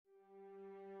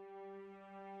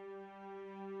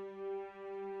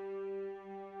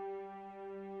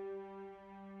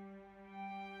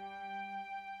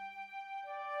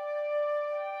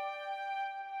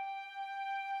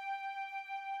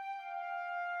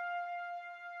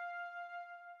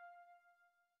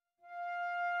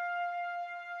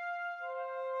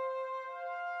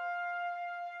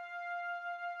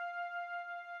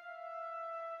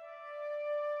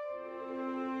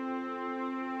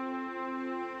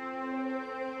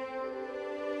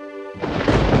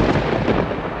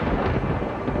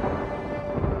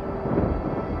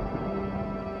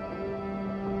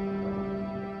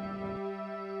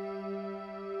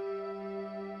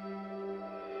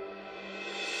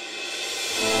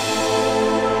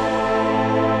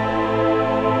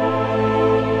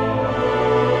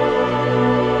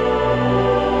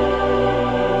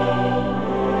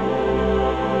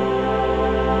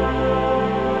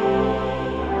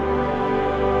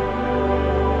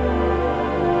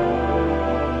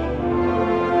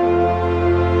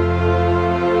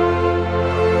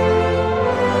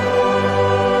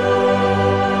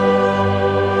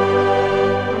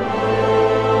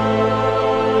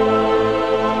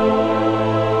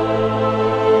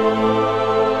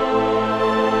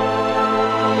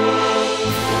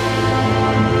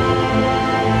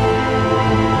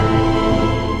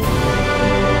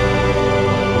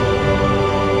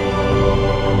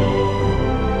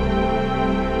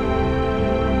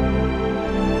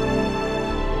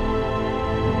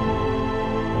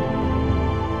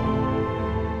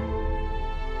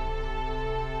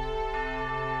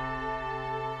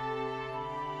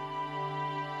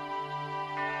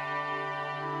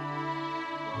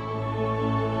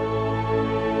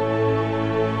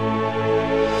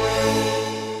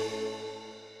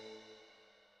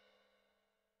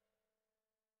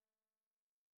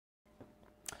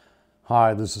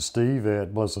Hi, this is Steve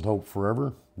at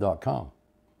blessedhopeforever.com.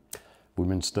 We've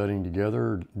been studying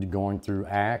together, going through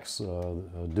Acts,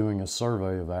 doing a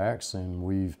survey of Acts, and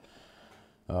we've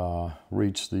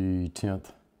reached the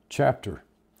 10th chapter.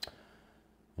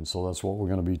 And so that's what we're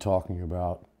going to be talking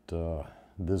about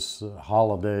this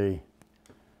holiday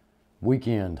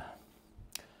weekend.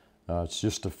 It's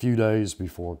just a few days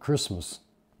before Christmas,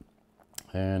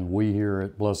 and we here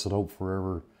at Blessed Hope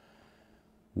Forever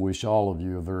wish all of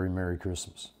you a very Merry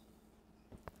Christmas.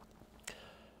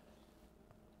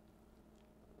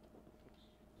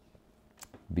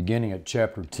 Beginning at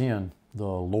chapter 10, the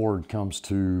Lord comes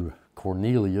to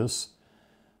Cornelius.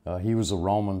 He was a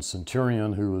Roman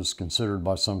centurion who was considered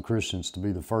by some Christians to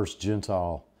be the first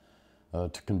Gentile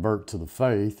to convert to the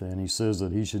faith, and he says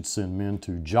that he should send men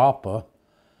to Joppa,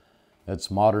 that's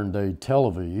modern-day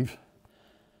Tel Aviv,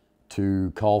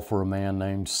 to call for a man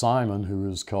named Simon who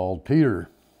is called Peter.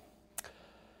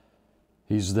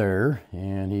 He's there,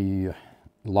 and he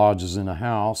lodges in a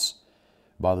house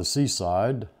by the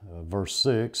seaside. Verse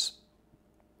 6,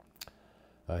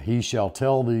 he shall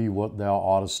tell thee what thou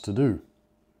oughtest to do.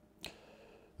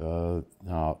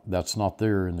 Now, that's not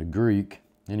there in the Greek.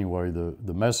 Anyway,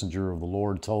 the messenger of the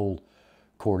Lord told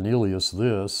Cornelius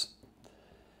this.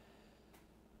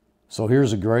 So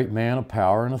here's a great man of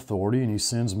power and authority, and he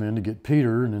sends men to get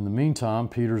Peter, and in the meantime,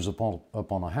 Peter's up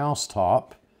on a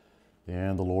housetop,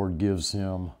 and the Lord gives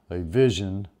him a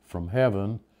vision from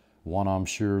heaven, one I'm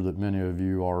sure that many of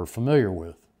you are familiar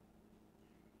with.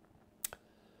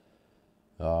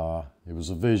 It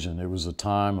was a vision. It was a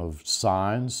time of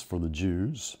signs for the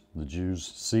Jews. The Jews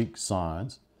seek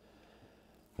signs,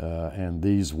 and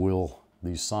these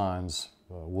signs,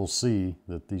 we'll see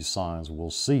that these signs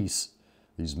will cease.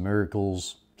 These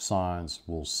miracles, signs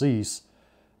will cease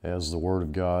as the Word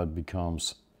of God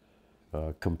becomes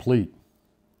complete.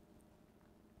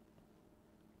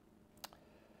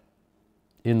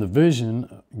 In the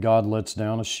vision, God lets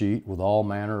down a sheet with all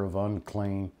manner of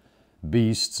unclean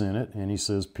beasts in it, and he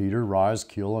says, Peter, rise,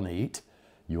 kill, and eat.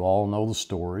 You all know the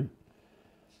story.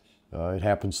 It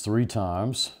happens 3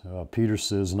 times. Peter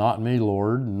says, not me,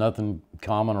 Lord. Nothing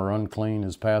common or unclean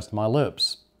has passed my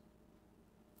lips.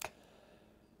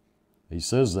 He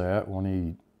says that when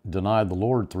he denied the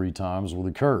Lord 3 times with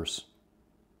a curse.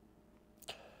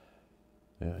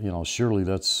 You know, surely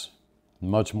that's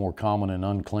much more common and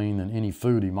unclean than any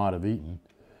food he might have eaten.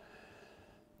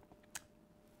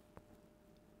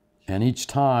 And each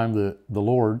time the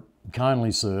Lord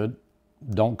kindly said,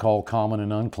 don't call common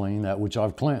and unclean that which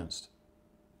I've cleansed.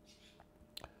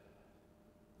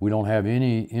 We don't have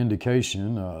any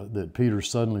indication that Peter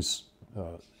suddenly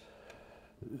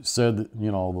said that,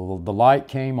 you know, the light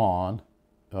came on.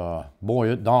 Boy,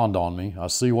 it dawned on me. I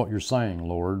see what you're saying,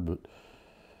 Lord, but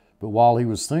while he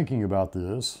was thinking about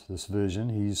this vision,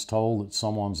 he's told that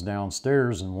someone's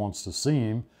downstairs and wants to see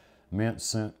him,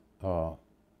 sent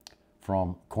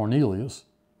from Cornelius.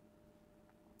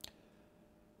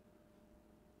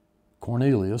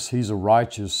 Cornelius, he's a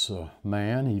righteous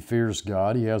man. He fears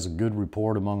God. He has a good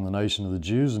report among the nation of the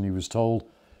Jews, and he was told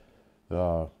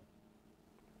to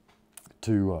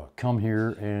come here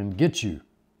and get you.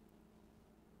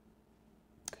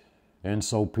 And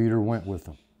so Peter went with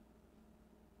them.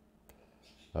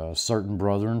 Certain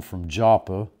brethren from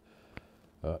Joppa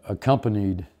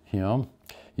accompanied him.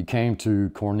 He came to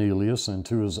Cornelius, and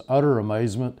to his utter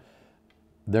amazement,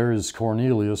 there is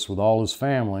Cornelius with all his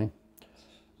family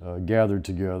gathered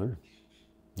together.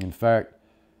 In fact,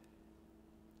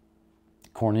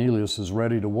 Cornelius is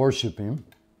ready to worship him.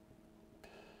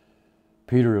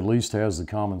 Peter at least has the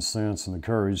common sense and the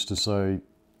courage to say,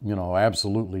 you know,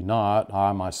 absolutely not.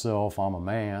 I myself, I'm a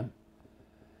man.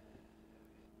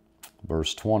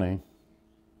 Verse 20,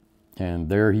 and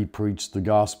there he preached the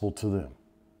gospel to them.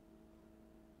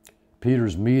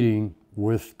 Peter's meeting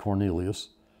with Cornelius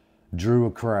drew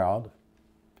a crowd.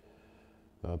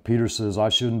 Peter says, I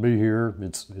shouldn't be here.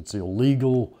 It's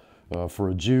illegal for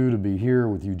a Jew to be here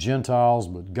with you Gentiles,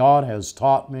 but God has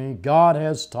taught me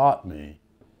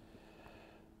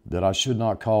that I should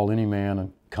not call any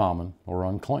man common or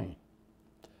unclean.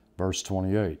 Verse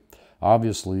 28.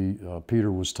 Obviously,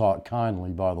 Peter was taught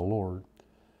kindly by the Lord.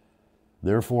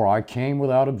 Therefore, I came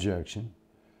without objection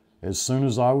as soon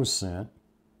as I was sent.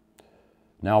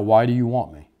 Now, why do you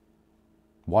want me?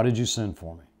 Why did you send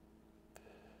for me?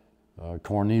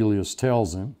 Cornelius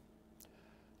tells him,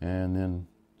 and then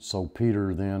so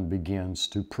Peter then begins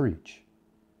to preach.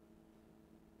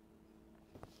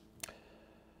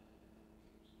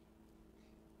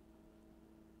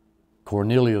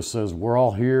 Cornelius says, we're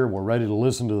all here, we're ready to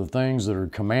listen to the things that are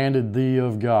commanded thee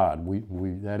of God.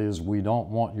 That is, we don't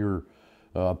want your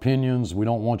opinions. We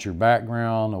don't want your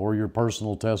background or your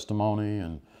personal testimony.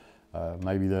 And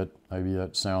maybe that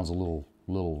sounds a little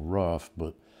rough,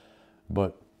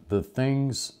 but the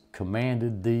things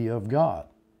commanded thee of God.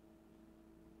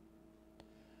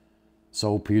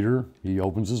 So Peter, he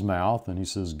opens his mouth and he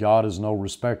says, God is no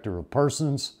respecter of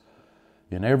persons.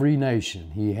 In every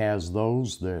nation he has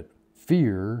those that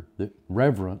fear, that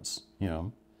reverence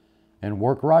him, and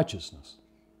work righteousness.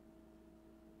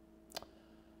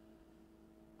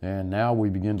 And now we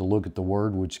begin to look at the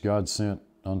word which God sent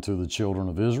unto the children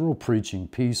of Israel, preaching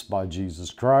peace by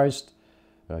Jesus Christ.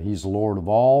 He's Lord of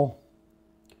all.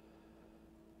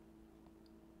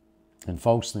 And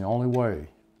folks, the only way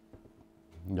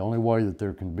that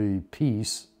there can be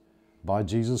peace by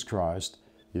Jesus Christ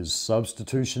is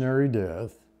substitutionary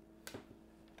death.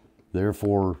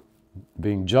 Therefore,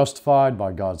 being justified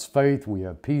by God's faith, we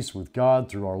have peace with God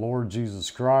through our Lord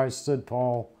Jesus Christ, said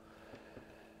Paul.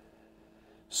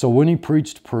 So when he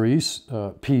preached peace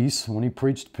by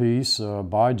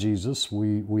Jesus,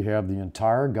 we have the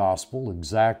entire gospel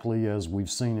exactly as we've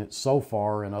seen it so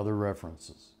far in other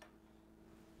references.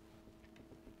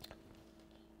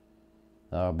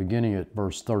 Beginning at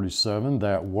verse 37,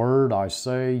 that word I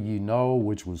say ye know,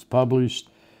 which was published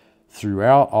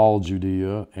throughout all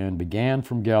Judea, and began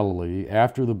from Galilee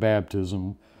after the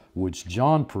baptism which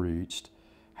John preached,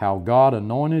 how God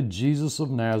anointed Jesus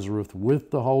of Nazareth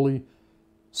with the Holy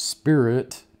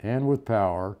Spirit and with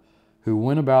power, who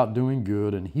went about doing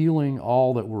good and healing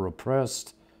all that were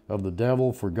oppressed of the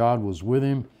devil, for God was with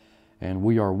him. And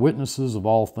we are witnesses of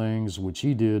all things which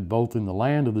he did, both in the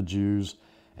land of the Jews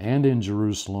and in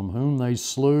Jerusalem, whom they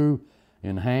slew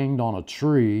and hanged on a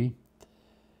tree.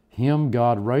 Him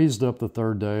God raised up the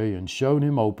third day and showed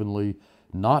him openly,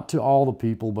 not to all the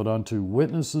people, but unto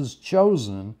witnesses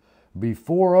chosen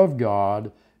before of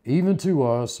God, even to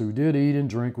us who did eat and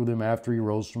drink with him after he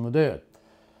rose from the dead.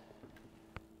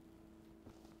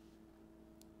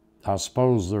 I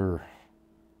suppose there's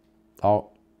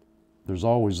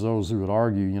always those who would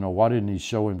argue, why didn't he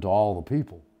show him to all the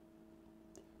people?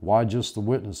 Why just the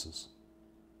witnesses?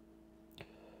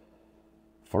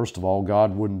 First of all,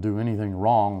 God wouldn't do anything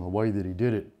wrong. The way that he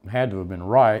did it had to have been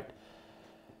right,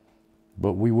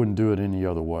 but we wouldn't do it any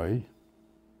other way.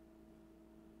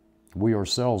 We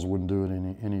ourselves wouldn't do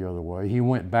it any other way. He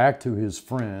went back to his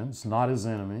friends, not his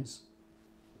enemies.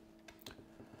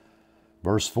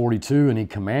 Verse 42, and he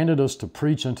commanded us to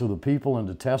preach unto the people and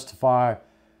to testify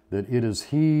that it is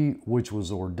he which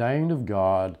was ordained of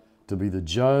God to be the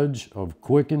judge of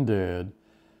quick and dead.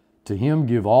 To him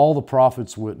give all the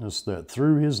prophets witness that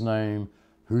through his name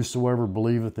whosoever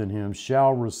believeth in him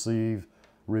shall receive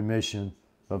remission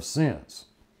of sins.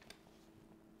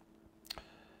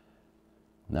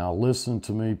 Now listen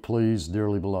to me, please,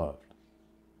 dearly beloved.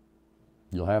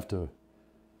 You'll have to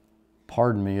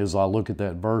pardon me as I look at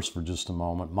that verse for just a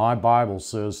moment. My Bible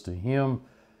says, to him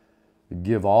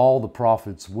give all the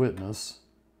prophets witness.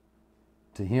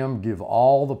 To him give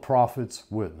all the prophets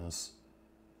witness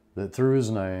that through his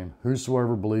name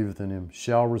whosoever believeth in him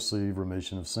shall receive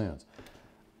remission of sins.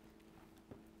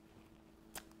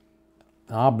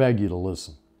 Now, I beg you to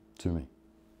listen to me,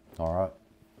 all right?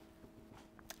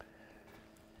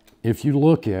 If you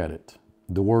look at it,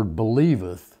 the word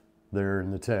believeth there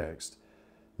in the text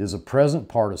is a present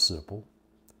participle,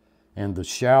 and the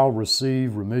shall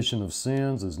receive remission of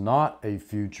sins is not a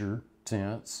future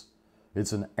tense.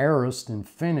 It's an aorist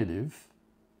infinitive,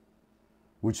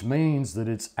 which means that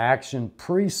its action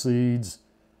precedes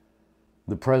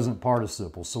the present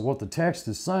participle. So what the text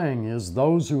is saying is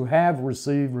those who have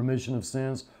received remission of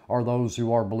sins are those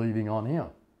who are believing on him.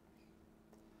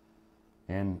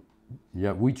 And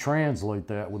yet we translate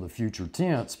that with a future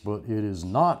tense, but it is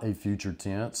not a future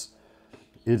tense.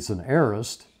 It's an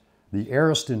aorist. The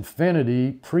aorist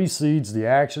infinity precedes the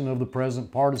action of the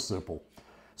present participle.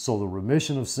 So the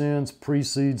remission of sins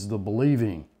precedes the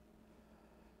believing.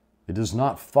 It does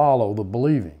not follow the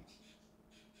believing.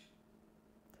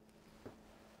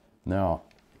 Now,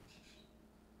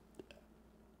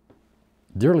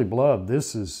 dearly beloved,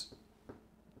 this is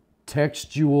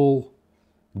textual,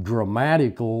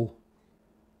 grammatical,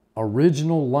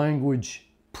 original language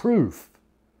proof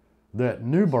that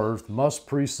new birth must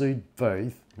precede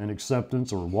faith and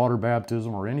acceptance or water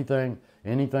baptism or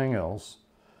anything else.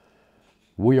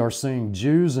 We are seeing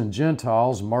Jews and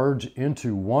Gentiles merge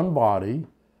into one body,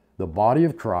 the body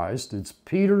of Christ. It's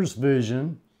Peter's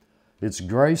vision. It's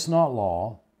grace, not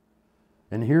law.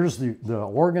 And here's the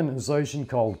organization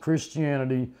called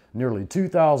Christianity, nearly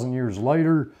 2,000 years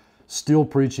later, still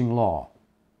preaching law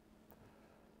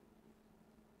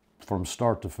from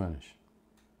start to finish.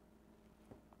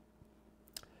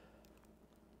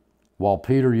 While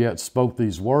Peter yet spoke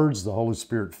these words, the Holy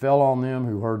Spirit fell on them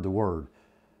who heard the word.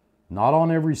 Not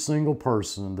on every single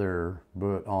person there,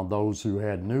 but on those who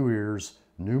had new ears,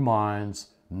 new minds,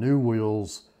 new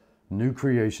wills, new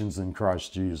creations in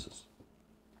Christ Jesus.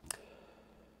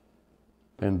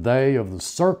 And they of the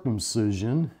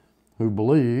circumcision who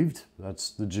believed,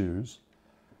 that's the Jews,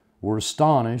 were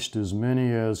astonished, as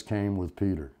many as came with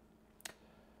Peter.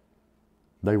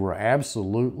 They were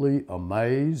absolutely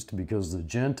amazed because the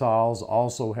Gentiles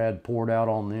also had poured out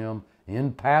on them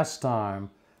in past time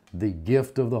the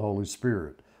gift of the Holy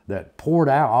Spirit. That poured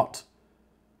out,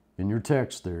 in your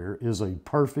text there, is a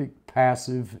perfect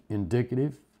passive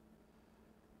indicative.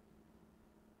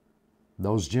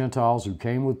 Those Gentiles who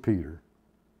came with Peter,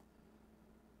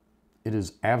 it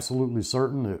is absolutely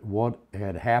certain that what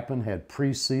had happened had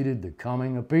preceded the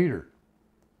coming of Peter.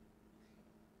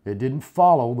 It didn't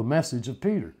follow the message of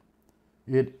Peter.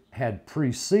 It had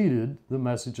preceded the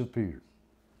message of Peter.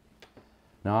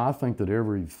 Now, I think that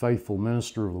every faithful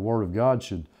minister of the Word of God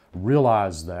should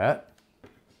realize that.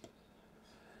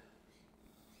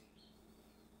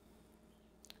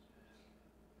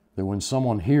 That when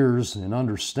someone hears and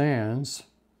understands,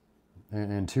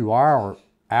 and to our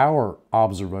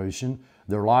observation,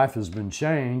 their life has been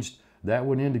changed, that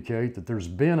would indicate that there's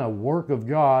been a work of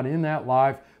God in that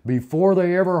life before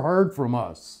they ever heard from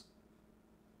us.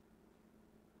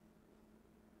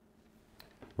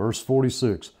 Verse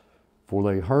 46, for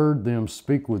they heard them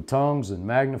speak with tongues and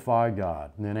magnify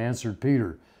God. And then answered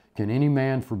Peter, can any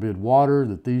man forbid water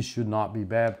that these should not be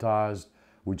baptized,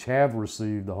 which have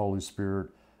received the Holy Spirit,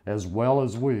 as well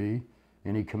as we?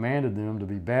 And he commanded them to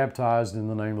be baptized in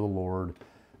the name of the Lord.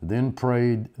 Then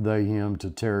prayed they him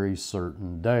to tarry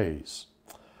certain days.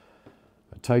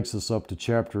 That takes us up to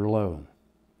chapter 11.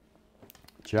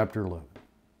 Chapter 11.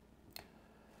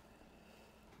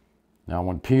 Now,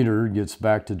 when Peter gets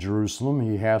back to Jerusalem,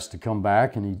 he has to come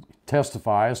back and he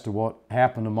testifies to what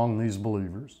happened among these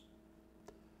believers.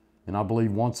 And I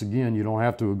believe, once again, you don't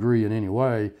have to agree in any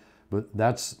way, but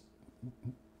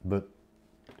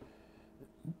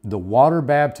the water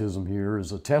baptism here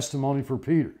is a testimony for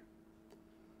Peter,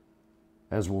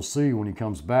 as we'll see when he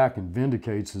comes back and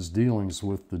vindicates his dealings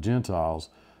with the Gentiles.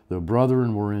 The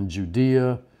brethren were in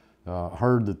Judea,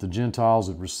 heard that the Gentiles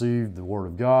had received the word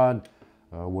of God.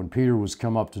 When Peter was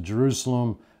come up to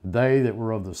Jerusalem, they that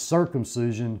were of the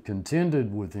circumcision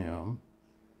contended with him.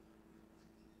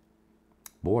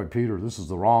 Boy, Peter, this is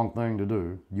the wrong thing to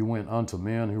do. You went unto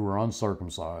men who were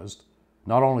uncircumcised.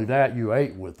 Not only that, you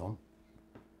ate with them.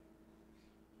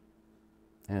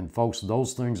 And folks,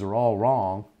 those things are all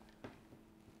wrong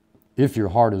if your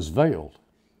heart is veiled,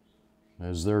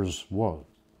 as theirs was.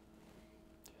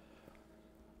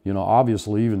 You know,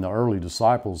 obviously, even the early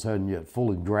disciples hadn't yet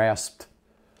fully grasped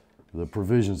the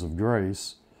provisions of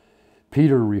grace.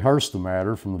 Peter rehearsed the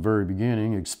matter from the very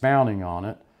beginning, expounding on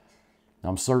it.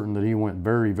 I'm certain that he went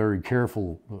very, very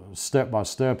careful, step by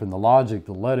step, in the logic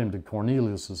that led him to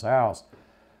Cornelius' house.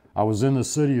 I was in the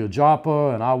city of Joppa,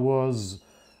 and I was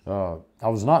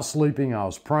not sleeping. I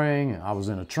was praying. I was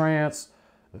in a trance.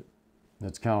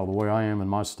 That's kind of the way I am in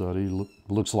my study.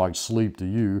 Looks like sleep to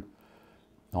you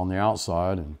on the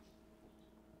outside,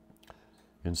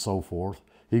 and so forth.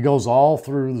 He goes all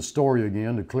through the story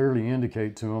again to clearly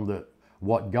indicate to him that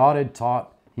what God had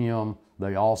taught him,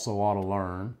 they also ought to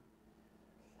learn.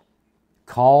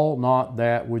 Call not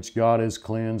that which God has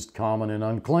cleansed common and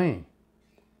unclean.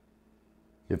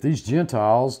 If these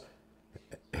Gentiles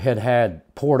had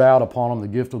poured out upon them the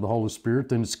gift of the Holy Spirit,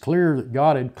 then it's clear that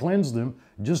God had cleansed them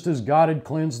just as God had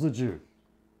cleansed the Jew.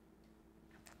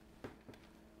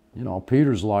 You know,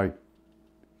 Peter's like,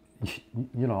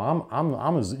 you know,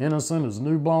 I'm as innocent as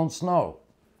newborn snow.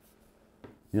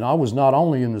 You know, I was not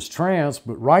only in this trance,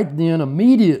 but right then,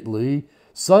 immediately,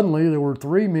 suddenly there were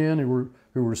three men who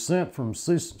were sent from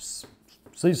Caesarea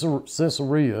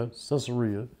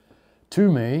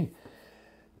to me.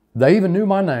 They even knew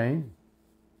my name,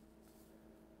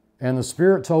 and the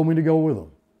Spirit told me to go with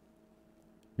them.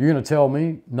 You're going to tell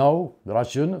me no, that I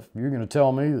shouldn't have? You're going to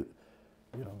tell me that,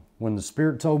 you know, when the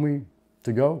Spirit told me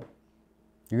to go,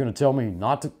 you're going to tell me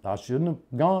not to, I shouldn't have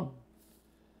gone?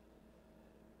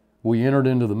 We entered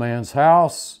into the man's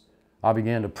house. I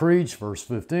began to preach, verse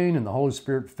 15, and the Holy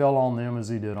Spirit fell on them as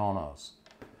he did on us.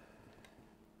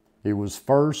 It was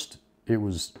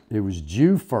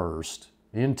Jew first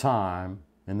in time,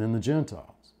 and then the Gentiles.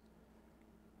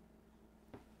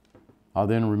 I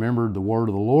then remembered the word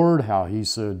of the Lord, how he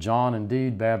said, John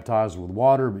indeed baptized with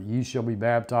water, but ye shall be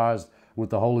baptized with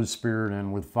the Holy Spirit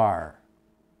and with fire.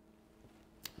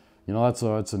 You know,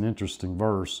 that's an interesting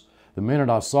verse. The minute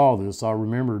I saw this, I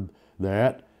remembered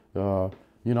that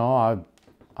you know,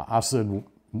 I said,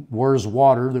 where's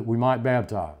water that we might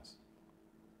baptize?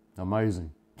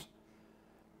 Amazing.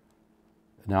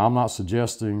 Now, I'm not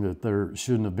suggesting that there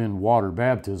shouldn't have been water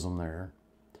baptism there.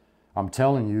 I'm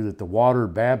telling you that the water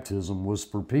baptism was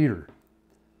for Peter.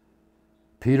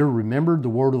 Peter remembered the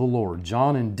word of the Lord.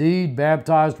 John indeed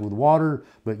baptized with water,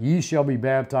 but ye shall be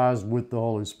baptized with the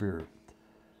Holy Spirit.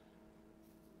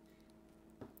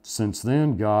 Since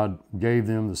then, God gave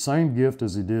them the same gift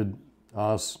as he did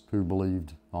us who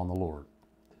believed on the Lord.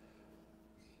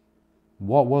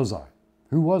 What was I?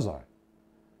 Who was I?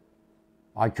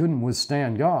 I couldn't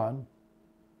withstand God.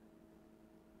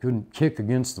 Couldn't kick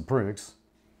against the pricks.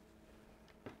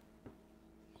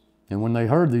 And when they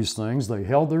heard these things, they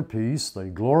held their peace. They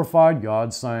glorified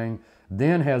God, saying,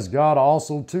 Then has God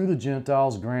also to the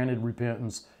Gentiles granted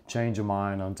repentance, change of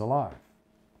mind unto life.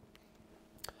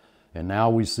 And now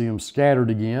we see them scattered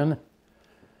again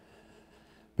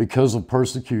because of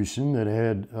persecution that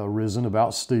had arisen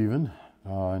about Stephen.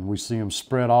 And we see them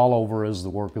spread all over as the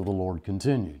work of the Lord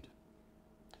continued.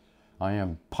 I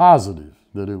am positive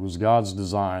that it was God's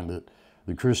design that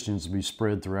the Christians be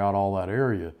spread throughout all that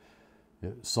area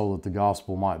so that the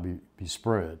gospel might be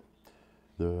spread.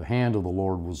 The hand of the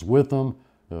Lord was with them.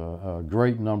 A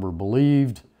great number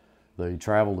believed. They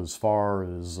traveled as far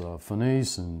as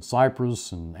Phoenice and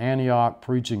Cyprus and Antioch,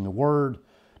 preaching the word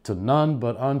to none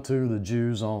but unto the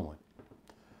Jews only.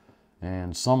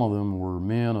 And some of them were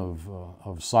men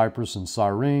of Cyprus and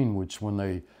Cyrene, which when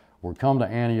they were come to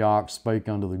Antioch spake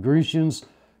unto the Grecians,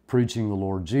 preaching the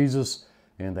Lord Jesus.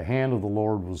 And the hand of the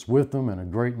Lord was with them, and a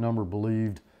great number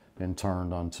believed and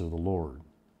turned unto the Lord.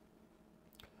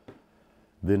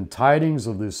 Then tidings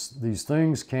of these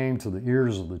things came to the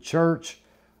ears of the church,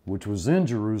 which was in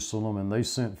Jerusalem, and they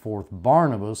sent forth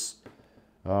Barnabas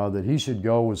that he should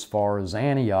go as far as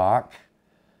Antioch,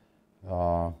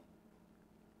 who,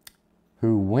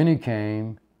 when he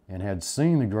came and had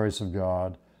seen the grace of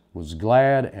God, was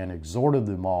glad and exhorted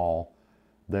them all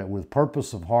that with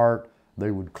purpose of heart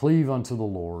they would cleave unto the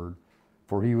Lord,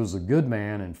 for he was a good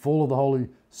man and full of the Holy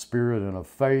Spirit and of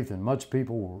faith, and much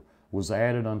people was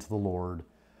added unto the Lord.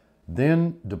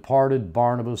 Then departed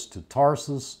Barnabas to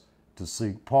Tarsus to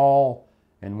seek Paul,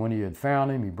 and when he had found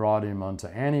him, he brought him unto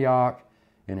Antioch.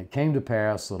 And it came to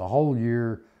pass that a whole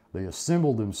year they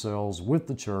assembled themselves with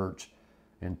the church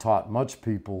and taught much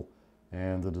people,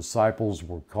 and the disciples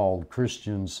were called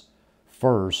Christians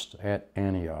first at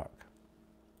Antioch.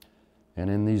 And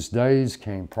in these days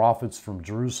came prophets from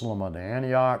Jerusalem unto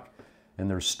Antioch, and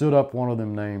there stood up one of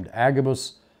them named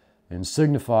Agabus, and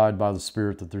signified by the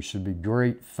Spirit that there should be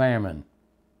great famine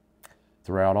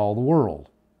throughout all the world,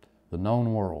 the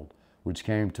known world, which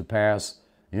came to pass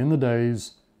in the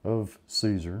days of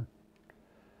Caesar.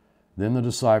 Then the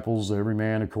disciples, every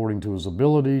man according to his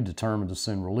ability, determined to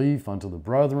send relief unto the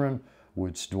brethren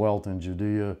which dwelt in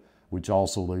Judea, which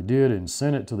also they did, and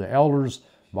sent it to the elders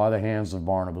by the hands of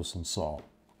Barnabas and Saul.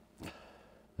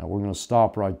 Now we're going to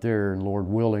stop right there, and Lord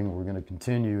willing, we're going to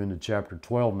continue into chapter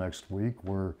 12 next week,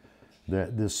 where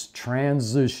this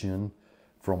transition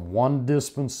from one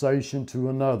dispensation to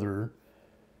another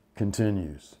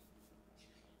continues.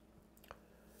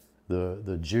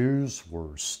 The Jews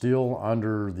were still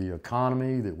under the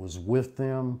economy that was with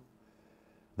them.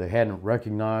 They hadn't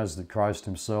recognized that Christ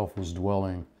himself was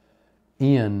dwelling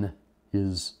in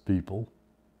his people.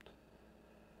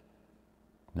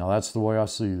 Now that's the way I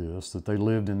see this, that they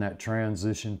lived in that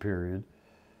transition period.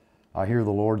 I hear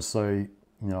the Lord say,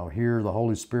 here the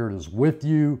Holy Spirit is with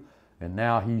you, and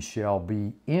now he shall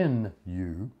be in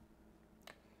you.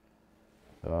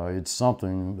 It's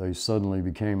something they suddenly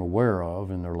became aware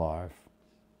of in their life.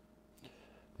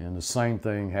 And the same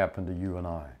thing happened to you and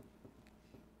I.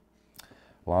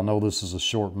 Well, I know this is a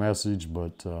short message,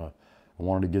 but I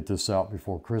wanted to get this out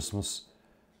before Christmas.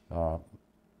 I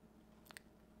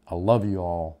love you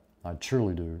all. I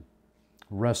truly do.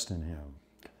 Rest in him.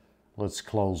 Let's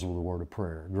close with a word of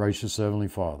prayer. Gracious Heavenly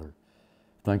Father,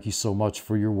 thank you so much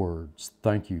for your words.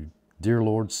 Thank you, dear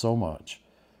Lord, so much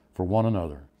for one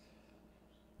another.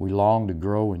 We long to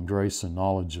grow in grace and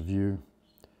knowledge of you.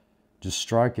 Just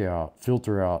strike out,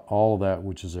 filter out all of that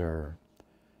which is error,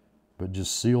 but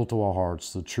just seal to our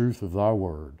hearts the truth of thy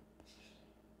word.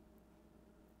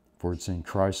 For it's in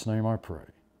Christ's name I pray.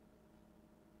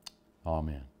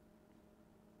 Amen.